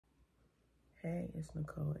Hey, it's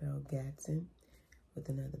Nicole L. Gatson with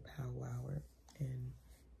another POWOWER, and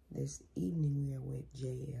this evening we are with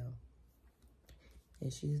Jael,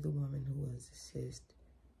 and she's the woman who was assist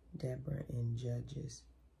Deborah and Judges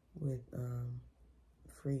with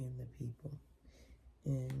freeing the people.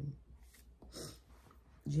 And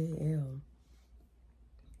Jael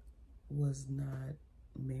was not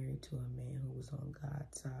married to a man who was on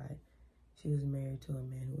God's side. She was married to a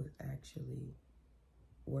man who was actually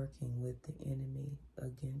working with the enemy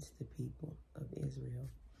against the people of Israel.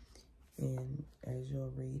 And as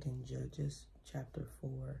you'll read in Judges chapter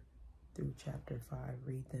 4 through chapter 5,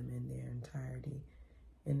 read them in their entirety,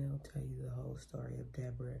 and it'll tell you the whole story of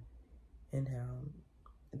Deborah and how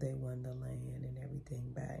they won the land and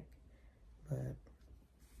everything back. But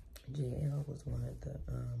Jael was one of the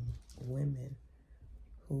women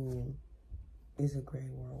who is a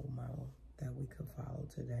great role model that we could follow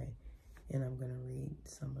today. And I'm going to read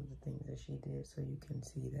some of the things that she did so you can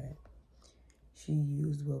see that she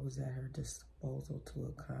used what was at her disposal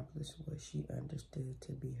to accomplish what she understood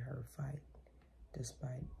to be her fight,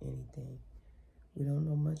 despite anything. We don't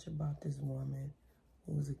know much about this woman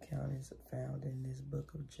whose account is found in this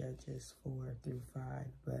book of Judges 4 through 5,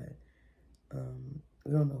 but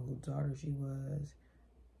we don't know whose daughter she was.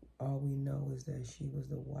 All we know is that she was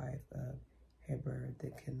the wife of Heber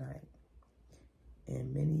the Kenite.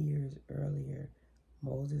 And many years earlier,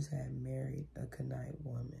 Moses had married a Kenite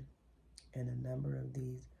woman, and a number of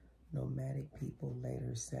these nomadic people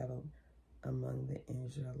later settled among the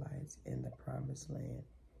Israelites in the Promised Land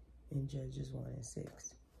in Judges 1 and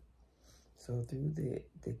 6. So through the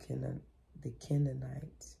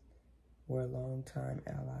Canaanites were longtime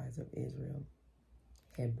allies of Israel.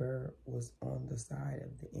 Heber was on the side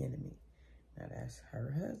of the enemy. Now that's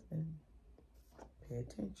her husband. Pay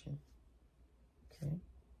attention. Okay.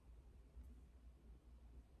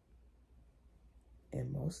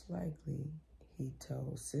 And most likely, he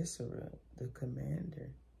told Sisera, the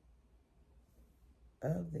commander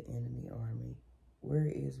of the enemy army, where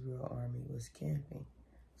Israel's army was camping.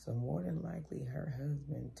 So more than likely, her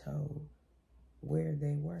husband told where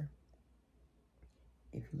they were.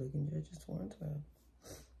 If you look in Judges 4 and 12,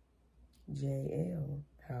 Jael,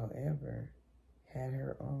 however, had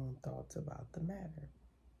her own thoughts about the matter.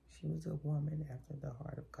 She was a woman after the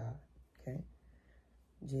heart of God, okay?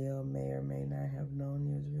 Jael may or may not have known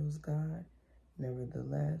Israel's God.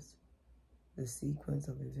 Nevertheless, the sequence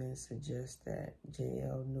of events suggests that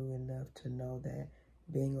Jael knew enough to know that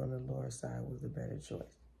being on the Lord's side was the better choice.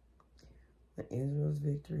 When Israel's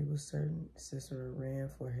victory was certain, Sisera ran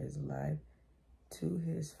for his life to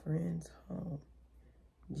his friend's home.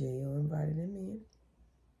 Jael invited him in.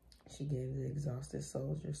 She gave the exhausted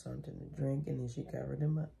soldier something to drink, and then she covered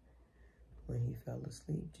him up. When he fell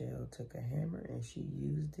asleep, Jael took a hammer and she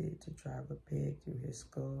used it to drive a peg through his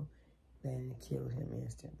skull, then killed him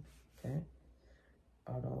instantly, okay?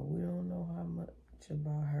 Although we don't know how much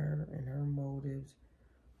about her and her motives,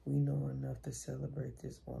 we know enough to celebrate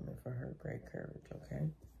this woman for her great courage, okay?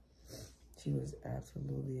 She was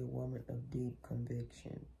absolutely a woman of deep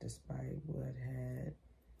conviction. Despite what had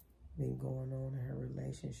been going on in her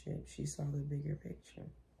relationship, she saw the bigger picture.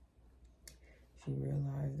 She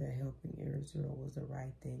realized that helping Israel was the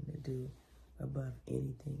right thing to do above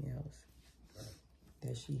anything else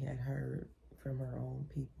that she had heard from her own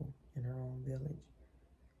people in her own village.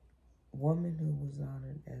 Women who was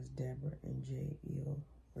honored as Deborah and Jael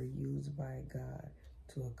were used by God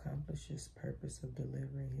to accomplish his purpose of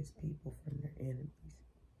delivering his people from their enemies.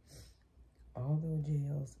 Although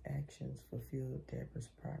Jael's actions fulfilled Deborah's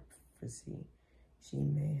prophecy, she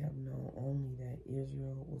may have known only that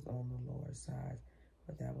Israel was on the Lord's side,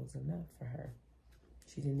 but that was enough for her.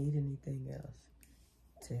 She didn't need anything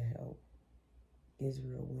else to help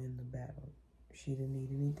Israel win the battle. She didn't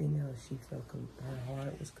need anything else. She felt her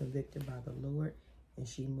heart was convicted by the Lord, and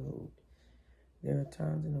she moved. There are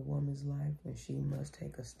times in a woman's life when she must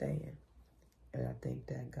take a stand, and I think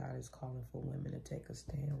that God is calling for women to take a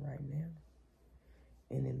stand right now.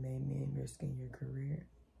 And it may mean risking your career,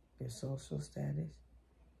 your social status,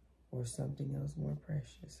 or something else more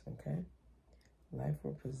precious, okay? Life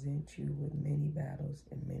will present you with many battles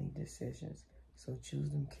and many decisions, so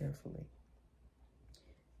choose them carefully.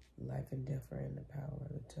 Life and death are in the power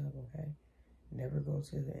of the tongue, okay? Never go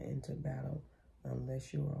to the end of battle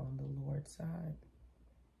unless you are on the Lord's side.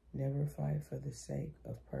 Never fight for the sake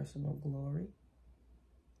of personal glory.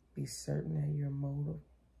 Be certain that your motive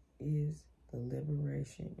is the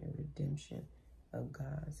liberation and redemption of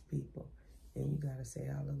God's people. And you got to say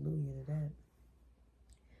hallelujah to that.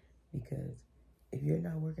 Because if you're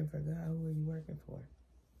not working for God, who are you working for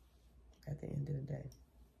at the end of the day?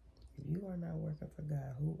 If you are not working for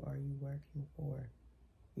God, who are you working for?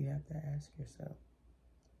 You have to ask yourself.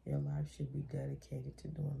 Your life should be dedicated to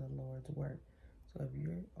doing the Lord's work. So if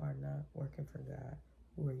you are not working for God,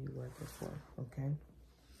 who are you working for? Okay?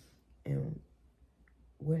 And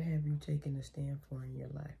what have you taken a stand for in your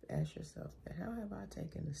life? Ask yourself that. How have I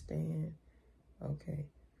taken a stand? Okay.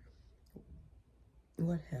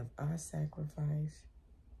 What have I sacrificed?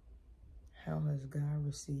 How has God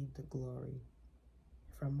received the glory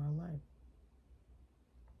from my life?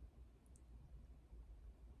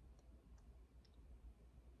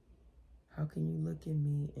 How can you look at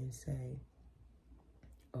me and say,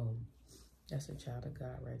 oh, that's a child of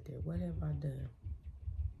God right there. What have I done?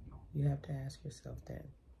 You have to ask yourself that.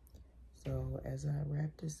 So as I wrap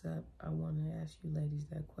this up, I want to ask you ladies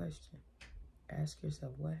that question. Ask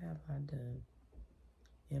yourself, what have I done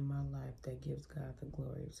in my life that gives God the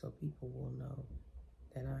glory so people will know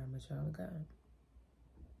that I am a child of God?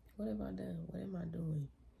 What have I done? What am I doing?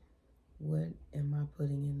 What am I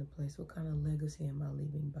putting into place? What kind of legacy am I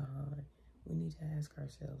leaving behind? We need to ask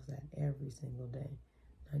ourselves that every single day,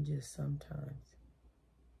 not just sometimes.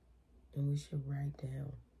 And we should write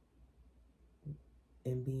down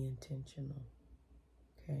and be intentional,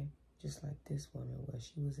 okay? Just like this woman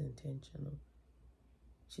was. She was intentional.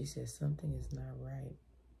 She said, something is not right.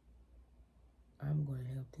 I'm going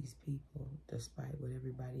to help these people despite what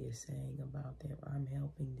everybody is saying about them. I'm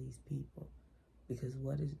helping these people because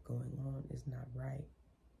what is going on is not right.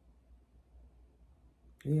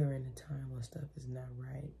 We are in a time when stuff is not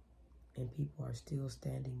right and people are still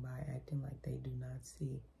standing by acting like they do not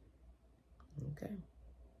see. Okay?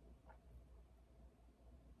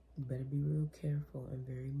 You better be real careful and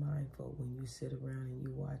very mindful when you sit around and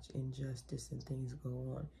you watch injustice and things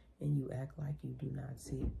go on and you act like you do not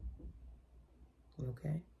see.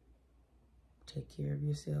 Okay? Take care of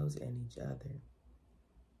yourselves and each other.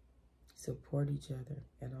 Support each other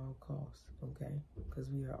at all costs, okay?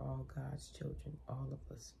 Because we are all God's children, all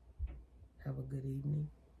of us. Have a good evening,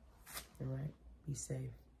 all right? Be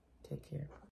safe. Take care.